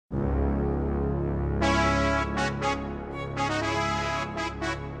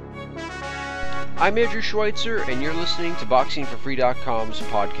I'm Andrew Schweitzer, and you're listening to BoxingForFree.com's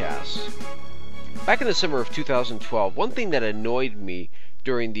podcast. Back in the summer of 2012, one thing that annoyed me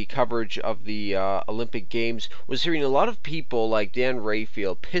during the coverage of the Olympic Games was hearing a lot of people like Dan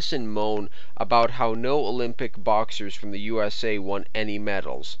Rayfield piss and moan about how no Olympic boxers from the USA won any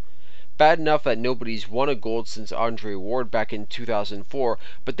medals. Bad enough that nobody's won a gold since Andre Ward back in 2004,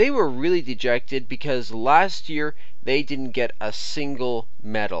 but they were really dejected because last year they didn't get a single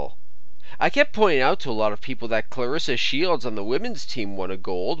medal. I kept pointing out to a lot of people that Clarissa Shields on the women's team won a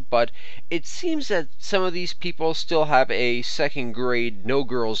gold, but it seems that some of these people still have a second grade no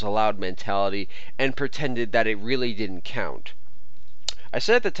girls allowed mentality and pretended that it really didn't count. I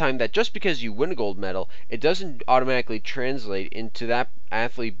said at the time that just because you win a gold medal, it doesn't automatically translate into that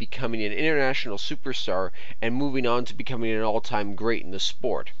athlete becoming an international superstar and moving on to becoming an all-time great in the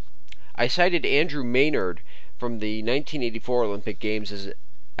sport. I cited Andrew Maynard from the 1984 Olympic Games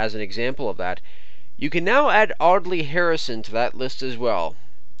as an example of that. You can now add Audley Harrison to that list as well.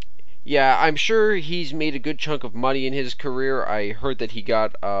 Yeah, I'm sure he's made a good chunk of money in his career. I heard that he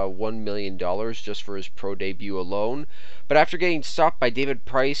got $1 million just for his pro debut alone. But after getting stopped by David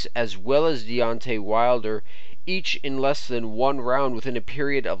Price as well as Deontay Wilder, each in less than one round within a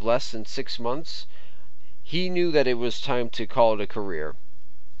period of less than 6 months, he knew that it was time to call it a career.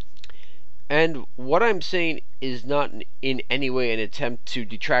 And what I'm saying is not in any way an attempt to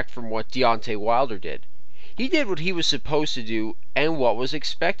detract from what Deontay Wilder did. He did what he was supposed to do and what was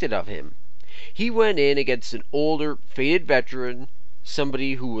expected of him. He went in against an older, faded veteran,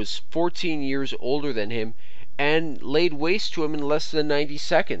 somebody who was 14 years older than him, and laid waste to him in less than 90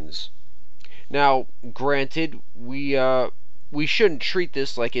 seconds. Now, granted, we shouldn't treat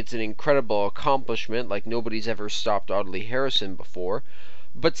this like it's an incredible accomplishment, like nobody's ever stopped Audley Harrison before,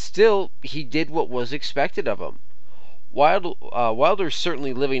 but still, he did what was expected of him. Wilder's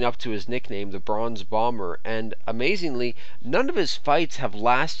certainly living up to his nickname, the Bronze Bomber, and amazingly, none of his fights have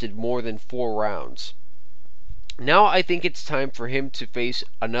lasted more than 4 rounds. Now I think it's time for him to face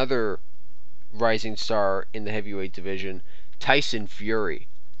another rising star in the heavyweight division, Tyson Fury.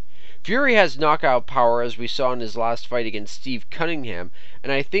 Fury has knockout power, as we saw in his last fight against Steve Cunningham,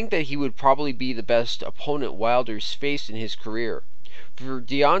 and I think that he would probably be the best opponent Wilder's faced in his career. For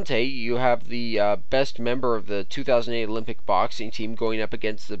Deontay, you have the best member of the 2008 Olympic boxing team going up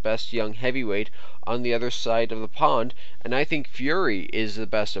against the best young heavyweight on the other side of the pond, and I think Fury is the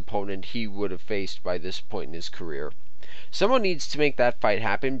best opponent he would have faced by this point in his career. Someone needs to make that fight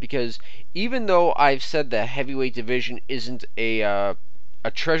happen, because even though I've said the heavyweight division isn't a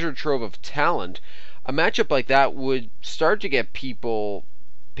treasure trove of talent, a matchup like that would start to get people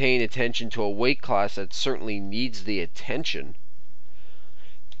paying attention to a weight class that certainly needs the attention.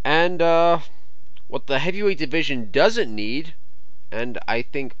 And what the heavyweight division doesn't need, and I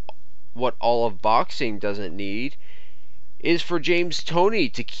think what all of boxing doesn't need, is for James Toney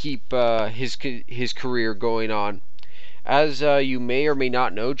to keep his career going on. As you may or may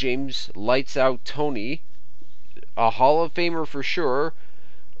not know, James Lights Out Toney, a Hall of Famer for sure,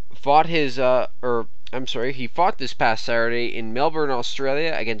 he fought this past Saturday in Melbourne,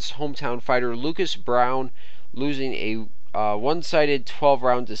 Australia against hometown fighter Lucas Brown, losing a one-sided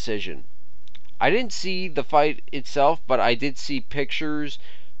 12-round decision. I didn't see the fight itself, but I did see pictures.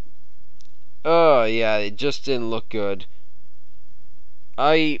 Yeah, it just didn't look good.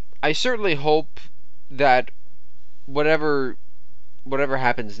 I certainly hope that whatever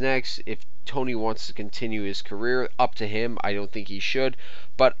happens next, if Toney wants to continue his career, up to him. I don't think he should,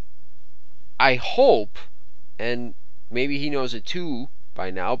 but I hope, and maybe he knows it too by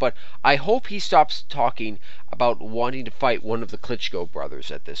now, but I hope he stops talking about wanting to fight one of the Klitschko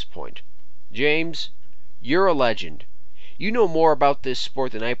brothers at this point. James, you're a legend. You know more about this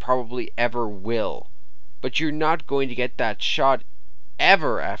sport than I probably ever will, but you're not going to get that shot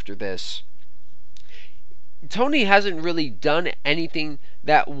ever after this. Toney hasn't really done anything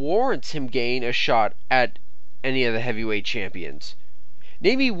that warrants him getting a shot at any of the heavyweight champions.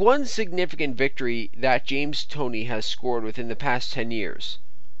 Name me one significant victory that James Toney has scored within the past 10 years.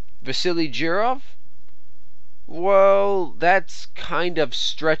 Vasily Jirov? Well, that's kind of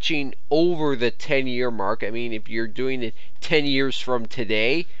stretching over the 10-year mark. I mean, if you're doing it 10 years from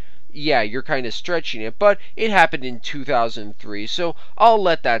today, yeah, you're kind of stretching it, but it happened in 2003, so I'll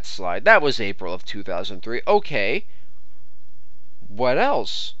let that slide. That was April of 2003. Okay. What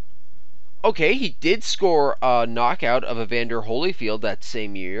else? Okay, he did score a knockout of Evander Holyfield that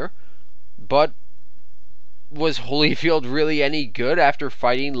same year, but was Holyfield really any good after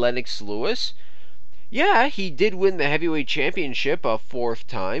fighting Lennox Lewis? Yeah, he did win the heavyweight championship a 4th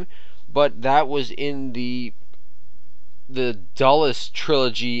time, but that was in the dullest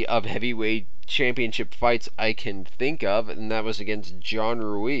trilogy of heavyweight championship fights I can think of, and that was against John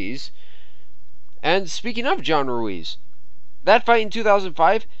Ruiz. And speaking of John Ruiz, that fight in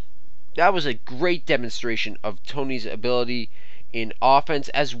 2005, that was a great demonstration of Tony's ability in offense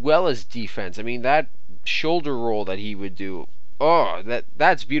as well as defense. I mean, that shoulder roll that he would do, oh,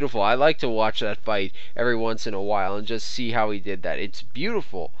 that's beautiful. I like to watch that fight every once in a while and just see how he did that. It's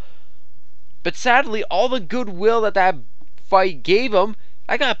beautiful. But sadly, all the goodwill that fight gave him,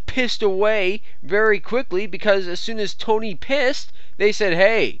 I got pissed away very quickly, because as soon as Tony pissed, they said,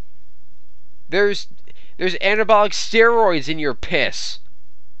 "Hey, there's anabolic steroids in your piss."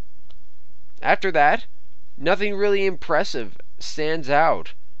 After that, nothing really impressive stands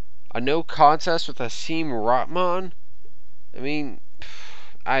out. A no contest with Asim Rahman? I mean,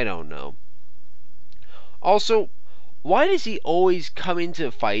 I don't know. Also, why does he always come into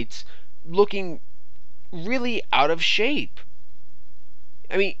fights looking really out of shape?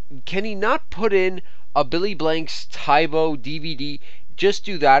 I mean, can he not put in a Billy Blanks Tybo DVD, just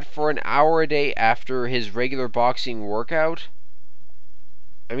do that for an hour a day after his regular boxing workout?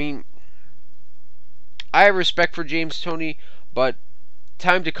 I mean, I have respect for James Toney, but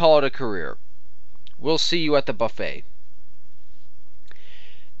time to call it a career. We'll see you at the buffet.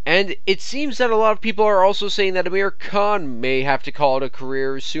 And it seems that a lot of people are also saying that Amir Khan may have to call it a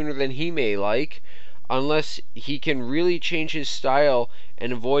career sooner than he may like, unless he can really change his style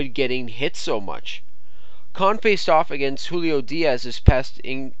and avoid getting hit so much. Khan faced off against Julio Diaz this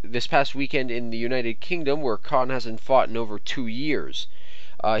past weekend in the United Kingdom, where Khan hasn't fought in over 2 years.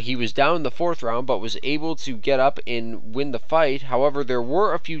 He was down in the 4th round, but was able to get up and win the fight. However, there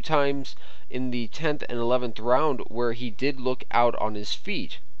were a few times in the 10th and 11th round where he did look out on his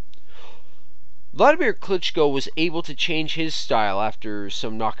feet. Vladimir Klitschko was able to change his style after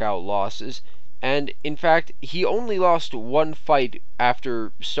some knockout losses, and in fact, he only lost one fight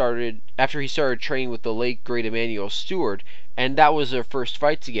after he started training with the late great Emmanuel Stewart, and that was their first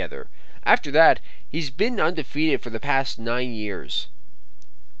fight together. After that, he's been undefeated for the past 9 years.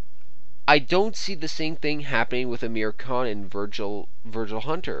 I don't see the same thing happening with Amir Khan and Virgil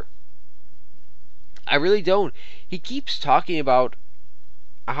Hunter. I really don't. He keeps talking about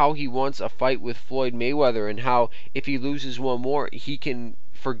how he wants a fight with Floyd Mayweather, and how if he loses one more, he can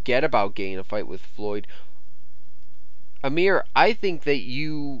forget about getting a fight with Floyd. Amir, I think that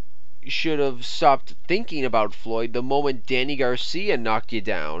you should have stopped thinking about Floyd the moment Danny Garcia knocked you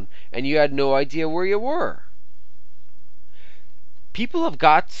down, and you had no idea where you were. People have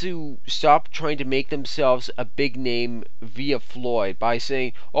got to stop trying to make themselves a big name via Floyd by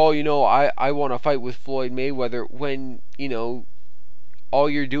saying, "Oh, I want to fight with Floyd Mayweather," when, all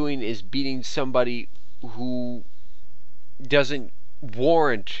you're doing is beating somebody who doesn't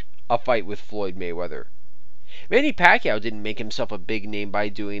warrant a fight with Floyd Mayweather. Manny Pacquiao didn't make himself a big name by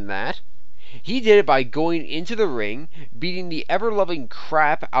doing that. He did it by going into the ring, beating the ever-loving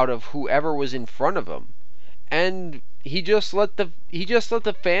crap out of whoever was in front of him. And he just let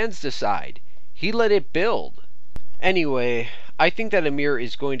the fans decide. He let it build. Anyway, I think that Amir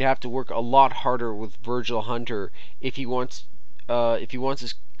is going to have to work a lot harder with Virgil Hunter if he wants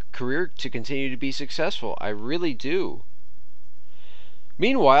his career to continue to be successful. I really do.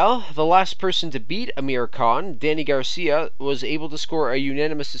 Meanwhile, the last person to beat Amir Khan, Danny Garcia, was able to score a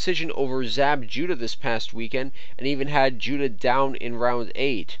unanimous decision over Zab Judah this past weekend, and even had Judah down in round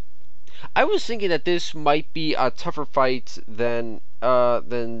 8. I was thinking that this might be a tougher fight than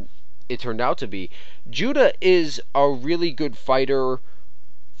it turned out to be. Judah is a really good fighter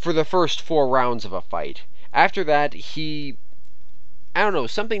for the first 4 rounds of a fight. After that,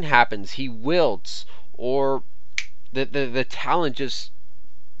 something happens. He wilts, or the talent just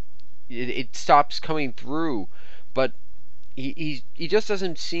it stops coming through. But he just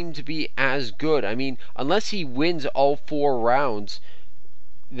doesn't seem to be as good. I mean, unless he wins all 4 rounds,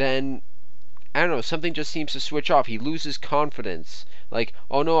 then something just seems to switch off. He loses confidence. Like,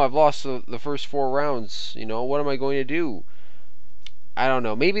 oh no, I've lost the first 4 rounds. What am I going to do? I don't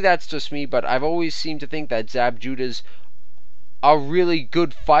know. Maybe that's just me, but I've always seemed to think that Zab Judah's a really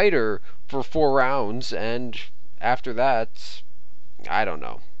good fighter for 4 rounds, and after that, I don't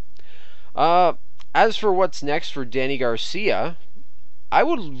know. As for what's next for Danny Garcia, I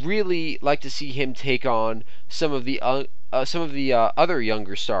would really like to see him take on some of the other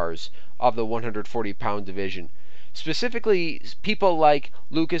younger stars of the 140-pound division. Specifically, people like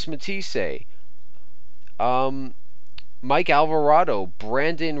Lucas Matisse, Mike Alvarado,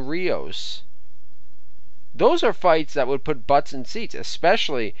 Brandon Rios. Those are fights that would put butts in seats,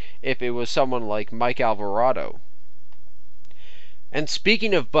 especially if it was someone like Mike Alvarado. And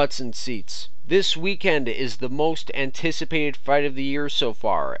speaking of butts in seats, This weekend is the most anticipated fight of the year so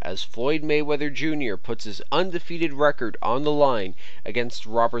far, as Floyd Mayweather Jr. puts his undefeated record on the line against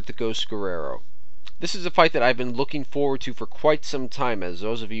Robert the Ghost Guerrero. This is a fight that I've been looking forward to for quite some time, as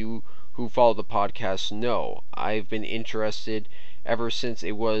those of you who follow the podcast know. I've been interested ever since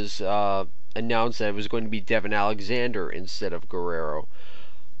it was announced that it was going to be Devin Alexander instead of Guerrero.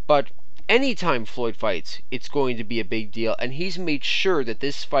 But anytime Floyd fights, it's going to be a big deal, and he's made sure that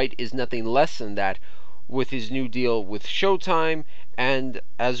this fight is nothing less than that with his new deal with Showtime, and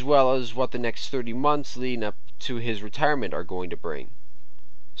as well as what the next 30 months leading up to his retirement are going to bring.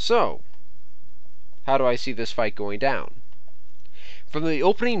 So, how do I see this fight going down? From the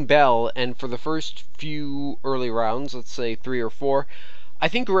opening bell and for the first few early rounds, let's say 3 or 4, I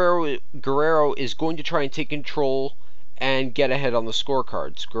think Guerrero is going to try and take control and get ahead on the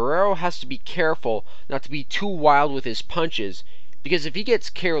scorecards. Guerrero has to be careful not to be too wild with his punches, because if he gets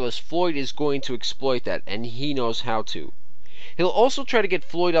careless, Floyd is going to exploit that, and he knows how to. He'll also try to get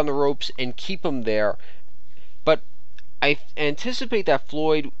Floyd on the ropes and keep him there, but I anticipate that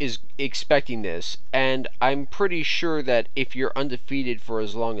Floyd is expecting this, and I'm pretty sure that if you're undefeated for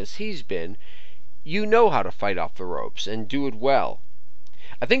as long as he's been, you know how to fight off the ropes and do it well.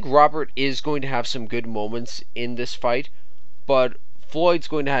 I think Robert is going to have some good moments in this fight, but Floyd's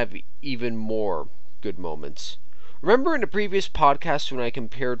going to have even more good moments. Remember in a previous podcast when I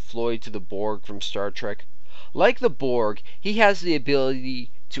compared Floyd to the Borg from Star Trek? Like the Borg, he has the ability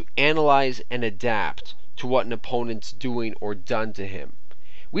to analyze and adapt to what an opponent's doing or done to him.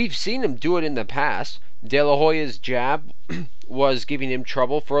 We've seen him do it in the past. De La Hoya's jab was giving him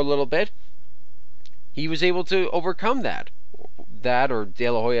trouble for a little bit. He was able to overcome that. That or De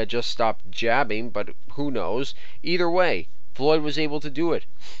La Hoya just stopped jabbing, but who knows. Either way, Floyd was able to do it.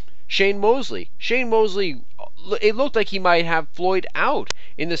 Shane Mosley, it looked like he might have Floyd out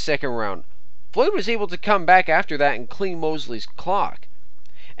in the second round. Floyd was able to come back after that and clean Mosley's clock.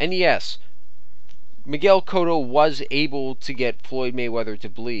 And yes, Miguel Cotto was able to get Floyd Mayweather to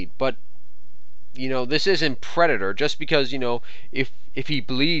bleed, but this isn't Predator. Just because, if he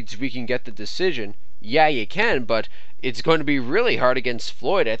bleeds, we can get the decision. Yeah, you can, but it's going to be really hard against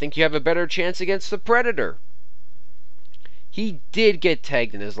Floyd. I think you have a better chance against the Predator. He did get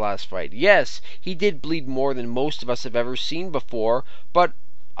tagged in his last fight. Yes, he did bleed more than most of us have ever seen before, but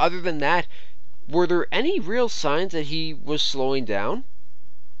other than that, were there any real signs that he was slowing down?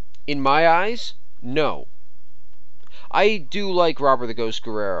 In my eyes, no. I do like Robert the Ghost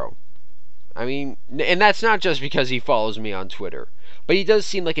Guerrero. I mean, and that's not just because he follows me on Twitter, but he does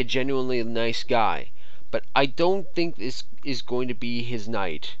seem like a genuinely nice guy. But I don't think this is going to be his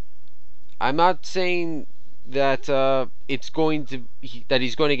night. I'm not saying that he's going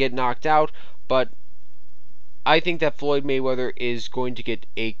to get knocked out, but I think that Floyd Mayweather is going to get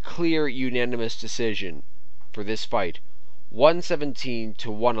a clear unanimous decision for this fight, 117 to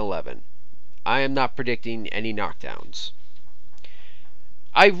 111. I am not predicting any knockdowns.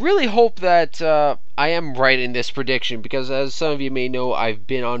 I really hope that I am right in this prediction, because as some of you may know, I've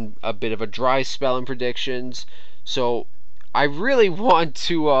been on a bit of a dry spell in predictions, so I really want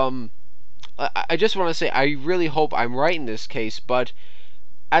to, I just want to say I really hope I'm right in this case, but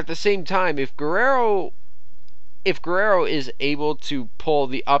at the same time, if Guerrero is able to pull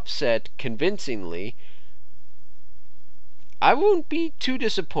the upset convincingly, I won't be too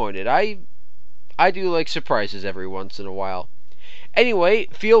disappointed. I do like surprises every once in a while. Anyway,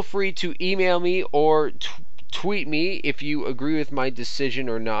 feel free to email me or tweet me if you agree with my decision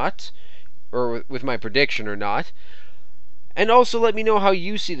or not, or with my prediction or not. And also let me know how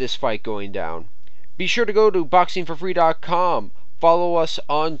you see this fight going down. Be sure to go to boxingforfree.com, follow us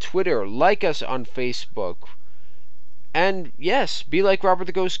on Twitter, like us on Facebook. And yes, be like Robert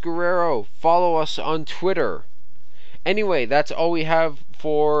the Ghost Guerrero, follow us on Twitter. Anyway, that's all we have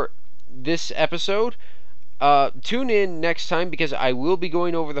for this episode. Tune in next time, because I will be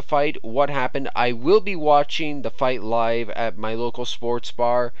going over the fight, what happened. I will be watching the fight live at my local sports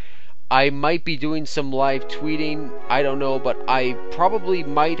bar. I might be doing some live tweeting, I don't know, but I probably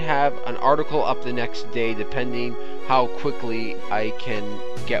might have an article up the next day, depending how quickly I can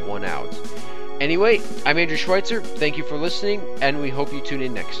get one out. Anyway, I'm Andrew Schweitzer, thank you for listening, and we hope you tune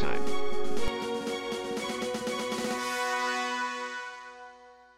in next time.